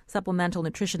federal Supplemental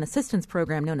Nutrition Assistance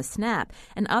Program known as SNAP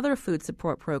and other food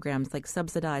support programs like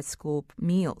subsidized school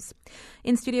meals.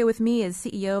 In studio with me is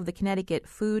CEO of the Connecticut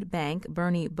Food Bank,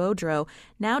 Bernie Boudreau.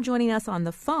 Now joining us on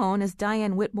the phone is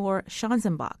Diane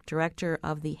Whitmore-Schanzenbach, Director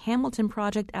of the Hamilton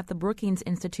Project at the Brookings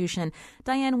Institution.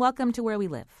 Diane, welcome to Where We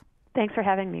Live. Thanks for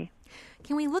having me.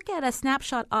 Can we look at a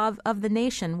snapshot of the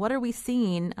nation? What are we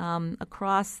seeing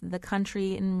across the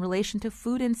country in relation to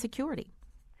food insecurity?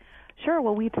 Sure.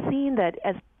 Well, we've seen that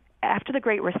as after the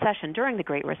Great Recession, during the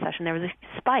Great Recession, there was a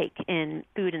spike in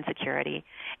food insecurity,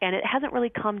 and it hasn't really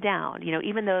come down.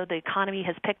 Even though the economy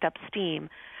has picked up steam,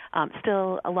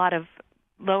 still a lot of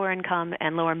lower income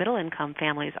and lower middle income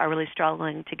families are really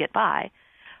struggling to get by.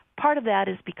 Part of that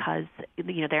is because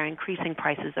they're increasing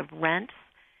prices of rent,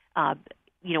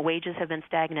 wages have been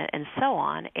stagnant, and so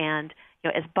on. And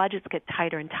as budgets get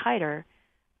tighter and tighter,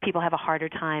 people have a harder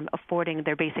time affording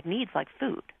their basic needs like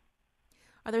food.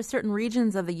 Are there certain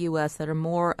regions of the U.S. that are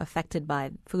more affected by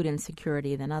food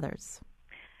insecurity than others?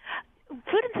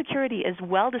 Food insecurity is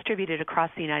well distributed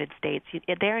across the United States.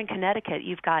 There in Connecticut,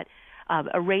 you've got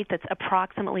a rate that's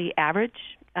approximately average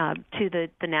to the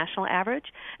national average.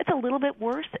 It's a little bit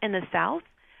worse in the South,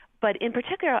 but in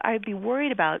particular, I'd be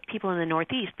worried about people in the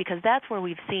Northeast because that's where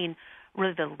we've seen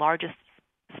really the largest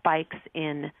spikes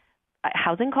in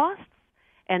housing costs.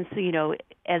 And so,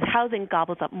 as housing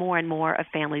gobbles up more and more of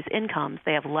families' incomes,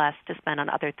 they have less to spend on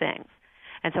other things.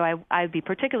 And so I'd be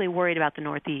particularly worried about the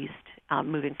Northeast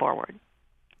moving forward.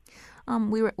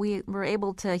 We were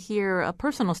able to hear a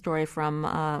personal story from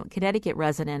a Connecticut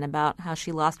resident about how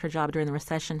she lost her job during the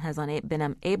recession, has been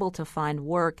unable to find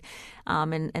work.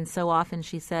 And so often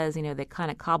she says, they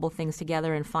kind of cobble things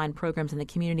together and find programs in the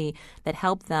community that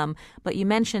help them. But you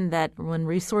mentioned that when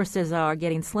resources are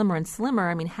getting slimmer and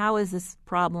slimmer,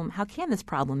 how can this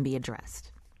problem be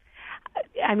addressed?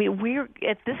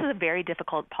 This is a very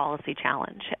difficult policy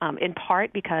challenge, in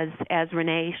part because, as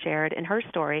Renee shared in her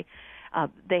story,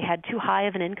 they had too high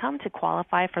of an income to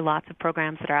qualify for lots of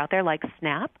programs that are out there, like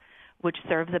SNAP, which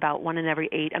serves about 1 in every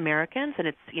 8 Americans, and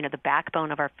it's the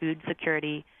backbone of our food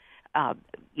security,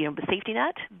 safety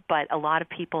net. But a lot of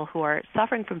people who are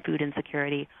suffering from food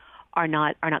insecurity are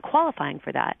not qualifying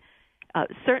for that.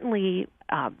 Certainly,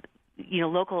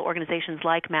 local organizations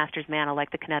like Masters Manna,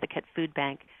 like the Connecticut Food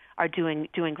Bank, are doing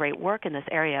great work in this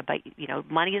area. But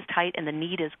money is tight and the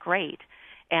need is great.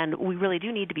 And we really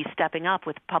do need to be stepping up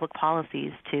with public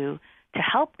policies to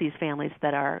help these families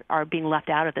that are being left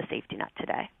out of the safety net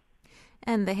today.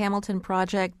 And the Hamilton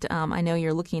Project, I know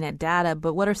you're looking at data,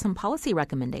 but what are some policy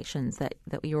recommendations that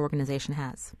your organization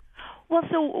has? Well,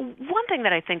 so one thing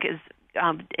that I think is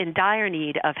in dire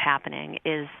need of happening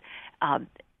is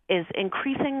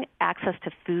increasing access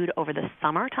to food over the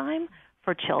summertime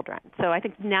for children. So I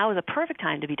think now is a perfect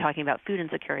time to be talking about food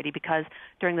insecurity because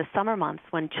during the summer months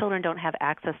when children don't have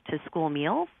access to school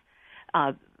meals,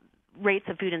 rates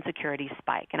of food insecurity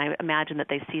spike. And I imagine that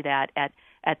they see that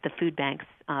at the food banks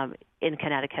in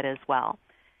Connecticut as well.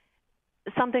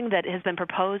 Something that has been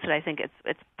proposed, and I think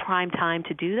it's prime time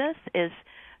to do this, is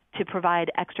to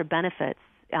provide extra benefits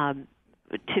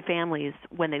to families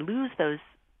when they lose those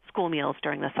school meals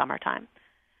during the summertime.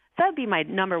 So that would be my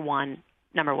number one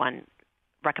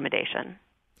recommendation.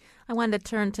 I wanted to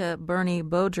turn to Bernie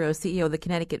Boudreau, CEO of the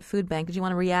Connecticut Food Bank. Did you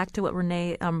want to react to what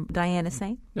Diane is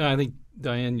saying? No, I think,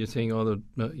 Diane, you're saying all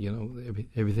the,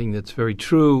 everything that's very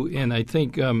true. And I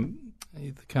think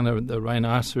kind of the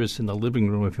rhinoceros in the living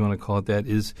room, if you want to call it that,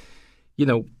 is,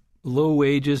 low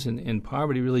wages and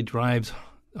poverty really drives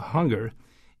hunger.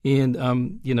 And,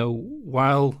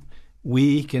 while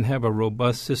we can have a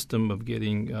robust system of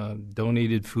getting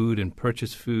donated food and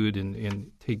purchase food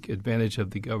and take advantage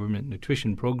of the government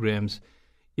nutrition programs,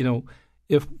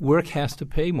 if work has to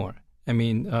pay more.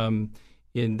 And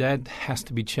that has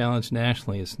to be challenged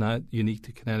nationally. It's not unique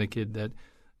to Connecticut that,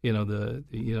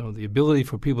 the ability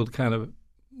for people to kind of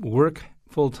work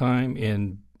full time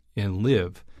and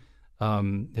live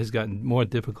has gotten more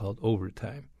difficult over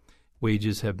time.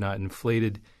 Wages have not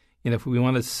inflated. And if we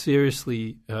want to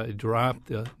seriously drop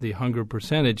the hunger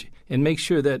percentage and make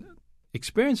sure that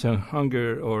experiencing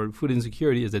hunger or food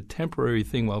insecurity is a temporary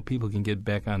thing while people can get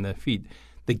back on their feet,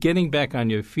 the getting back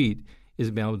on your feet is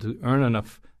being able to earn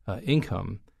enough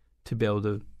income to be able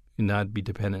to not be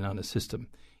dependent on the system.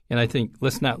 And I think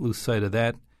let's not lose sight of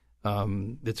that.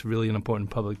 It's really an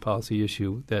important public policy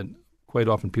issue that quite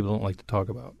often people don't like to talk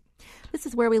about. This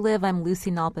is Where We Live. I'm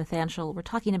Lucy Nalpathanchel. We're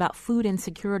talking about food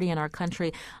insecurity in our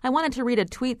country. I wanted to read a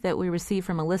tweet that we received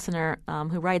from a listener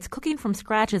who writes, "Cooking from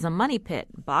scratch is a money pit.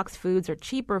 Boxed foods are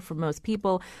cheaper for most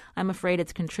people. I'm afraid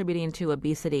it's contributing to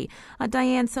obesity."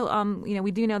 Diane, so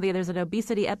we do know that there's an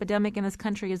obesity epidemic in this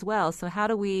country as well. So how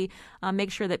do we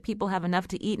make sure that people have enough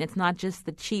to eat and it's not just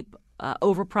the cheap,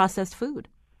 over-processed food?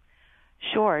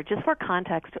 Sure. Just for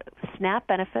context, SNAP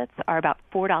benefits are about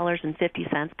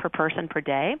 $4.50 per person per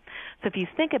day. So if you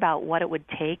think about what it would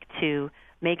take to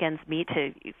make ends meet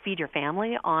to feed your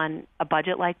family on a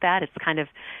budget like that, it's kind of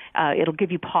it'll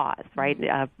give you pause, right?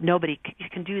 Nobody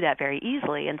can do that very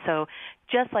easily. And so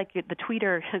just like the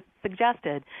tweeter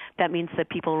suggested, that means that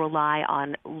people rely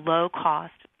on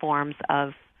low-cost forms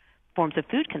of forms of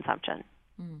food consumption.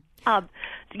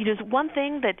 One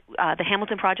thing that the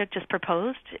Hamilton Project just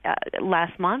proposed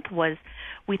last month was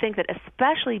we think that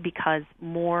especially because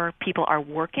more people are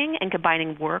working and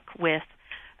combining work with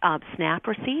SNAP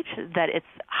receipts, that it's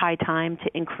high time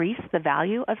to increase the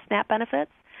value of SNAP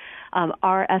benefits.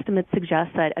 Our estimates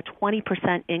suggest that a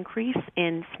 20% increase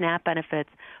in SNAP benefits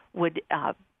would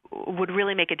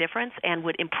really make a difference and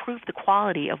would improve the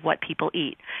quality of what people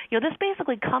eat. This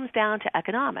basically comes down to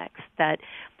economics, that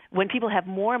when people have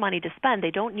more money to spend,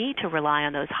 they don't need to rely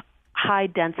on those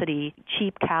high-density,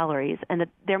 cheap calories, and that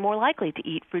they're more likely to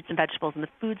eat fruits and vegetables and the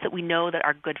foods that we know that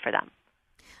are good for them.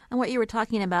 And what you were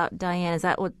talking about, Diane, is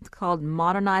that what's called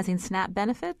modernizing SNAP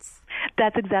benefits?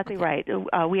 That's exactly right.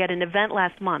 We had an event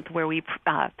last month where we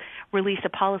released a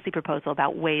policy proposal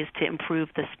about ways to improve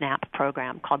the SNAP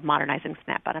program called Modernizing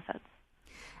SNAP Benefits.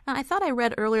 I thought I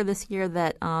read earlier this year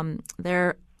that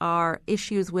there are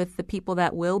issues with the people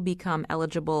that will become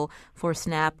eligible for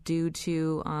SNAP due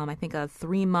to, I think, a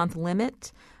 3-month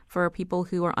limit for people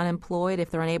who are unemployed.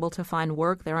 If they're unable to find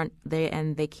work,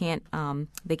 they can't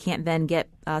then get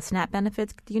SNAP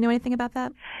benefits. Do you know anything about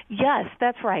that? Yes,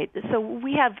 that's right. So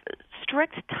we have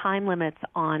strict time limits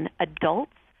on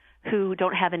adults who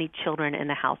don't have any children in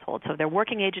the household. So they're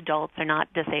working-age adults, they're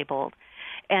not disabled.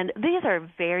 And these are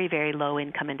very, very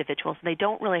low-income individuals. They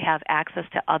don't really have access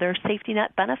to other safety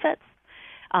net benefits.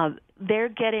 They're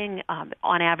getting,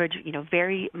 on average,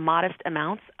 very modest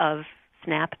amounts of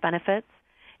SNAP benefits.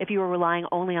 If you were relying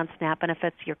only on SNAP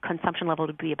benefits, your consumption level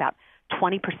would be about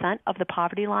 20% of the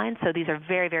poverty line. So these are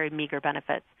very, very meager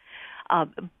benefits.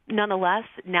 Nonetheless,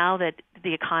 now that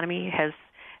the economy has,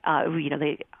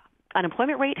 the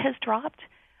unemployment rate has dropped,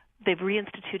 they've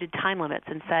reinstituted time limits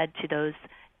and said to those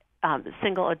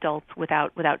single adults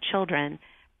without children,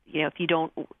 if you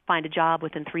don't find a job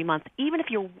within 3 months, even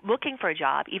if you're looking for a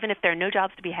job, even if there are no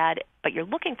jobs to be had, but you're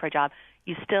looking for a job,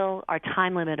 you still are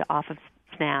time limited off of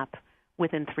SNAP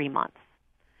within 3 months.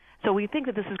 So we think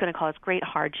that this is going to cause great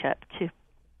hardship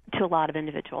to a lot of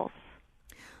individuals.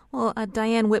 Well,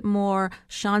 Diane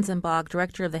Whitmore-Schanzenbach,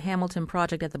 director of the Hamilton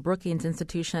Project at the Brookings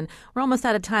Institution, we're almost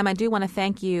out of time. I do want to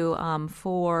thank you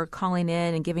for calling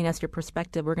in and giving us your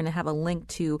perspective. We're going to have a link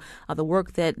to the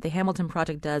work that the Hamilton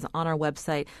Project does on our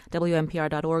website,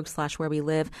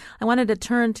 WNPR.org/wherewelive. I wanted to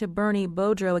turn to Bernie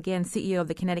Boudreau, again, CEO of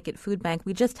the Connecticut Food Bank.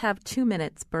 We just have 2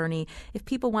 minutes, Bernie. If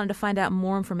people wanted to find out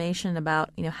more information about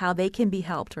how they can be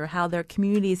helped or how their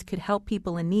communities could help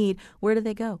people in need, where do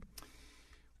they go?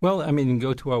 Well, you can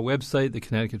go to our website, the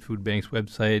Connecticut Food Bank's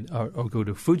website, or go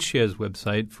to FoodShare's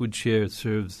website. FoodShare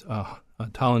serves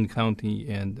Tolland County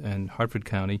and Hartford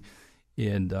County,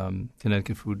 and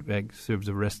Connecticut Food Bank serves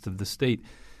the rest of the state.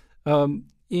 And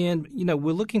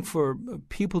we're looking for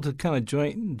people to kind of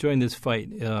join this fight.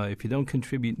 If you don't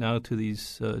contribute now to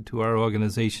these to our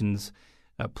organizations,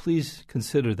 please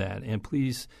consider that, and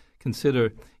please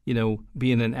consider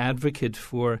being an advocate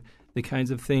for the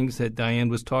kinds of things that Diane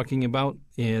was talking about.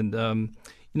 And,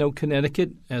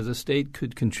 Connecticut as a state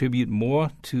could contribute more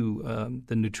to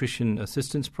the Nutrition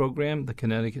Assistance Program. The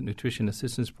Connecticut Nutrition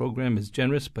Assistance Program is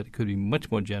generous, but it could be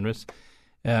much more generous.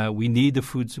 We need the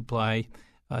food supply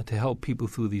to help people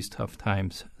through these tough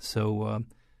times. So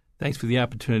thanks for the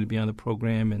opportunity to be on the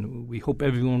program, and we hope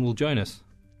everyone will join us.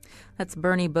 That's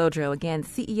Bernie Boudreau, again,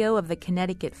 CEO of the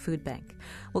Connecticut Food Bank.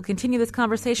 We'll continue this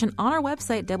conversation on our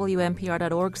website,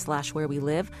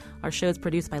 WNPR.org/wherewelive. Our show is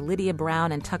produced by Lydia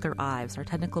Brown and Tucker Ives. Our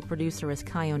technical producer is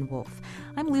Kyone Wolf.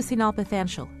 I'm Lucy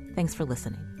Nalpathanchel. Thanks for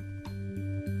listening.